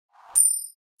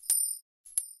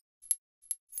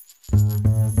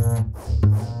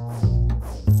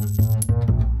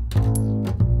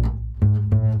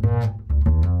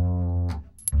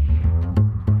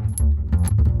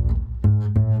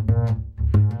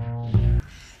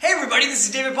This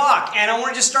is David Bach, and I want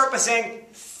to just start by saying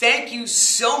thank you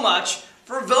so much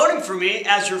for voting for me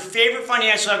as your favorite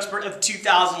financial expert of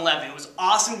 2011. It was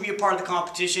awesome to be a part of the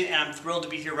competition, and I'm thrilled to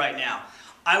be here right now.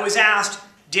 I was asked,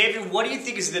 David, what do you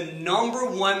think is the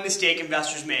 #1 mistake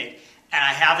investors make? And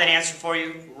I have that answer for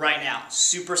you right now.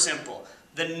 Super simple.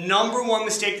 The #1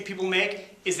 mistake that people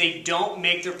make is they don't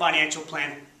make their financial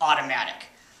plan automatic.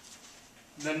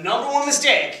 The #1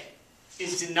 mistake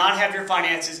is to not have your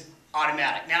finances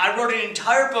automatic. Now, I wrote an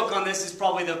entire book on this. It's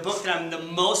probably the book that I'm the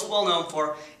most well known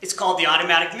for. It's called The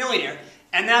Automatic Millionaire.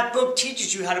 And that book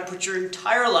teaches you how to put your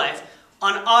entire life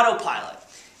on autopilot.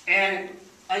 And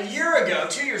a year ago,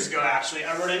 2 years ago actually,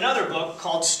 I wrote another book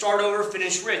called Start Over,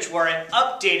 Finish Rich, where I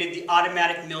updated the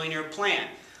Automatic Millionaire plan.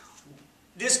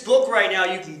 This book right now,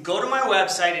 you can go to my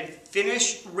website at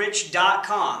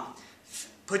finishrich.com,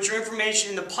 put your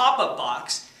information in the pop-up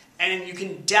box, and you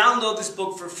can download this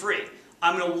book for free.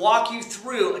 I'm going to walk you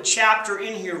through a chapter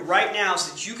in here right now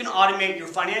so that you can automate your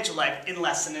financial life in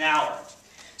less than an hour.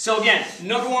 So again,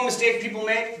 #1 mistake people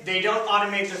make, they don't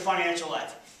automate their financial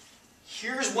life.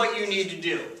 Here's what you need to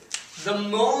do. The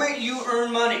moment you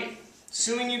earn money,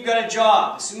 assuming you've got a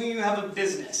job, assuming you have a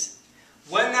business,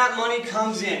 when that money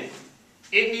comes in,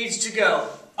 it needs to go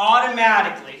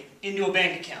automatically into a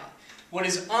bank account. What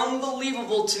is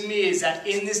unbelievable to me is that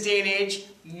in this day and age,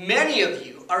 many of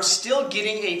you are still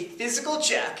getting a physical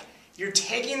check. You're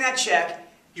taking that check,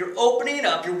 you're opening it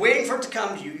up, you're waiting for it to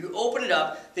come to you, you open it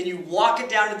up, then you walk it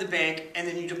down to the bank, and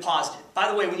then you deposit it. By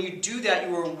the way, when you do that,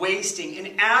 you are wasting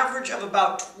an average of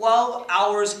about 12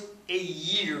 hours a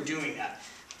year doing that.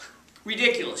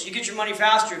 Ridiculous. You get your money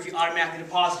faster if you automatically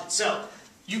deposit it. So,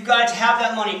 you've got to have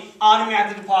that money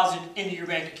automatically deposited into your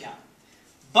bank account.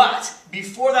 But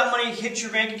before that money hits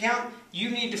your bank account, you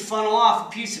need to funnel off a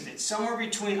piece of it. Somewhere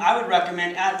between, I would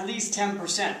recommend at least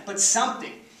 10%, but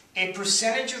something. A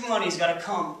percentage of money's got to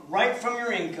come right from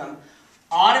your income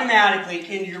automatically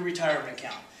into your retirement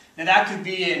account. Now that could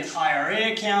be an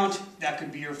IRA account, that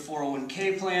could be your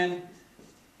 401k plan,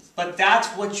 but that's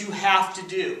what you have to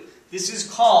do. This is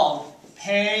called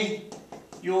pay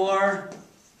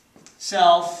yourself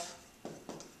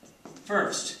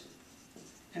first.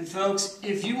 And folks,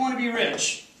 if you want to be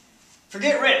rich,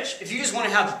 forget rich. If you just want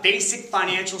to have basic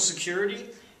financial security,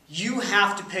 you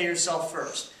have to pay yourself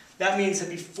first. That means that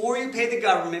before you pay the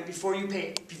government, before you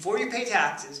pay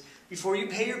taxes, before you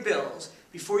pay your bills,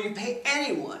 before you pay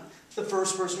anyone, the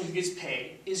first person who gets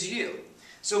paid is you.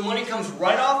 So money comes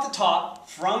right off the top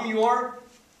from your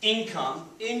income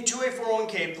into a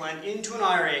 401k plan, into an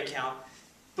IRA account.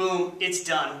 Boom, it's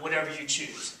done, whatever you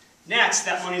choose. Next,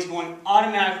 that money is going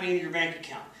automatically into your bank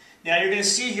account. Now you're going to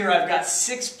see here I've got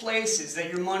 6 places that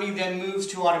your money then moves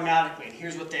to automatically, and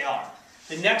here's what they are.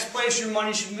 The next place your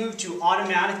money should move to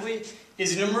automatically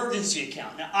is an emergency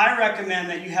account. Now I recommend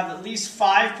that you have at least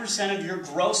 5% of your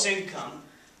gross income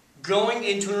going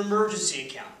into an emergency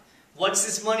account. What's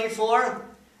this money for?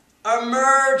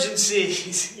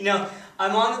 Emergencies. You know,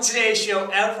 I'm on the Today Show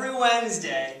every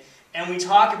Wednesday, and we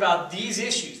talk about these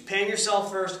issues, paying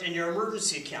yourself first and your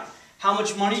emergency account. How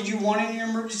much money do you want in your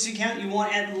emergency account? You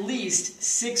want at least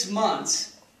 6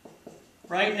 months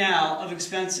right now of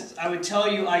expenses. I would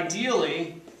tell you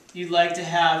ideally you'd like to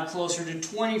have closer to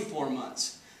 24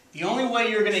 months. The only way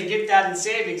you're going to get that in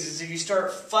savings is if you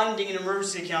start funding an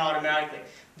emergency account automatically.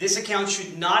 This account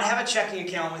should not have a checking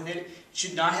account with it. It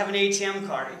should not have an ATM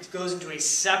card. It goes into a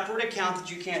separate account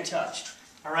that you can't touch.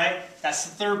 All right? That's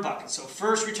the third bucket. So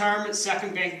first retirement,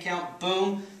 second bank account,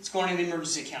 boom, it's going into the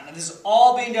emergency account. Now this is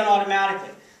all being done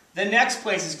automatically. The next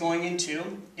place it's going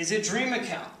into is a dream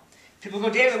account. People go,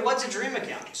 David, what's a dream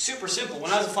account? Super simple.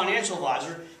 When I was a financial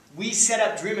advisor, we set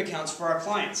up dream accounts for our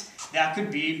clients. That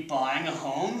could be buying a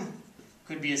home,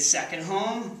 could be a second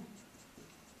home,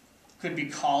 could be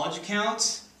college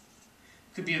accounts,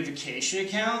 could be a vacation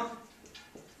account.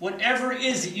 Whatever it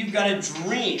is that you've got a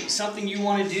dream, something you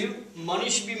want to do, money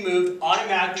should be moved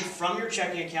automatically from your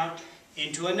checking account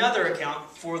into another account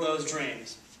for those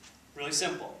dreams. Really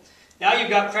simple. Now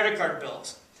you've got credit card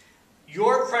bills.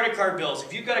 Your credit card bills,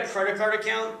 if you've got a credit card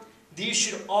account, these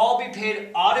should all be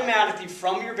paid automatically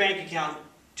from your bank account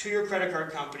to your credit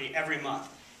card company every month.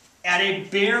 At a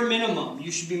bare minimum,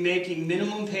 you should be making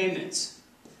minimum payments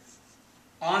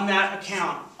on that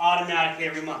account automatically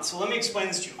every month. So let me explain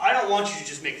this to you. I don't want you to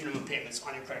just make minimum payments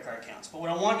on your credit card accounts, but what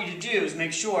I want you to do is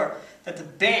make sure that the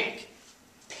bank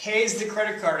pays the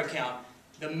credit card account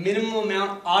the minimum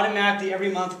amount automatically every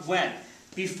month when?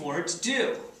 Before it's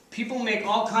due. People make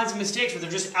all kinds of mistakes where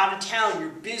they're just out of town, you're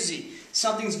busy,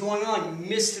 something's going on, you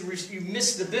miss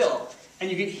the bill, and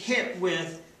you get hit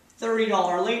with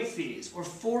 $30 late fees, or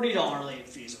 $40 late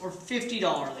fees, or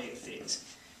 $50 late fees.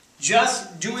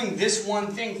 Just doing this one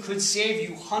thing could save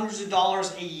you hundreds of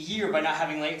dollars a year by not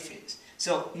having late fees.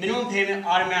 So minimum payment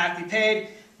automatically paid,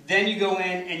 then you go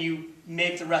in and you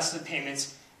make the rest of the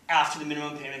payments after the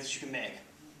minimum payment that you can make.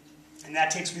 And that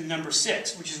takes me to number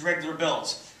 6, which is regular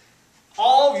bills.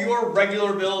 All of your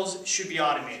regular bills should be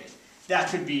automated. That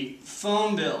could be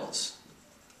phone bills,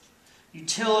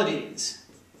 utilities,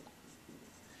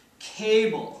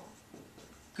 cable.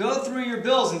 Go through your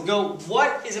bills and go,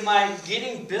 what am I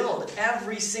getting billed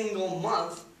every single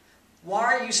month? Why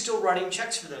are you still writing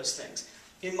checks for those things?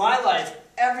 In my life,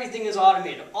 everything is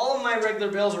automated. All of my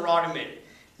regular bills are automated.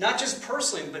 Not just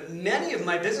personally, but many of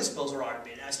my business bills are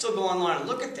automated. I still go online and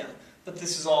look at them, but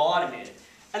this is all automated.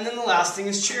 And then the last thing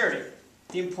is charity.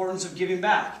 The importance of giving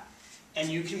back. And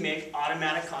you can make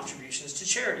automatic contributions to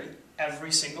charity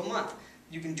every single month.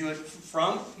 You can do it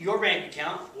from your bank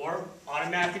account or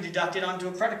automatically deduct it onto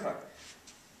a credit card.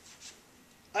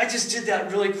 I just did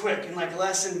that really quick in like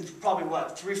less than probably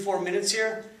what, 3-4 minutes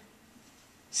here.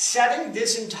 Setting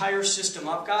this entire system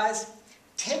up, guys,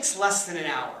 takes less than an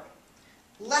hour.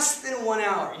 Less than 1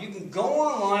 hour. You can go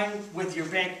online with your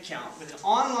bank account, with an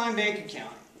online bank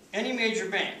account, any major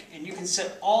bank, and you can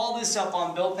set all this up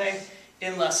on bill pay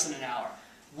in less than an hour.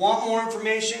 Want more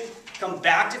information? Come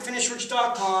back to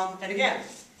FinishRich.com, and again,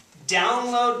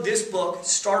 download this book,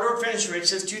 Start or Finish Rich,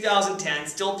 says 2010,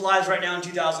 still applies right now in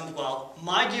 2012.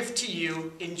 My gift to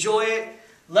you, enjoy it.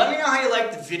 Let me know how you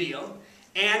liked the video,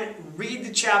 and read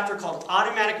the chapter called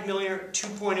Automatic Millionaire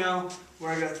 2.0,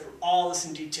 where I go through all this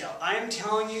in detail. I am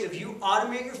telling you, if you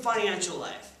automate your financial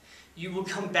life, you will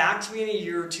come back to me in a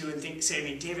year or two and say to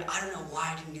me, David, I don't know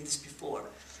why I didn't do this before.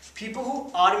 People who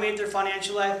automate their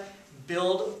financial life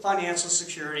build financial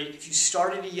security. If you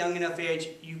start at a young enough age,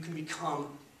 you can become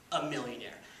a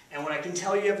millionaire. And what I can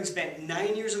tell you, having spent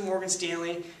 9 years at Morgan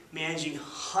Stanley, managing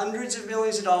hundreds of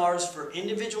millions of dollars for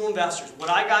individual investors, what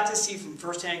I got to see from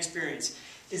firsthand experience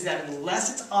is that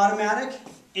unless it's automatic,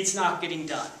 it's not getting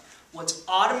done. What's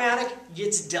automatic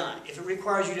gets done. If it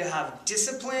requires you to have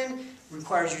discipline,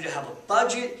 requires you to have a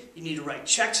budget, you need to write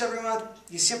checks every month,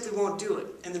 you simply won't do it.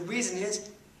 And the reason is,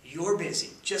 you're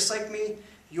busy. Just like me,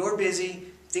 you're busy,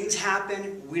 things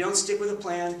happen, we don't stick with a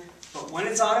plan, but when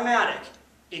it's automatic,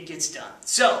 it gets done.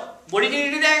 So, what are you going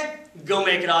to do today? Go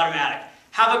make it automatic.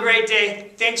 Have a great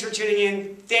day. Thanks for tuning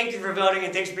in. Thank you for voting,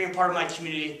 and thanks for being part of my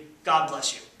community. God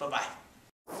bless you. Bye-bye.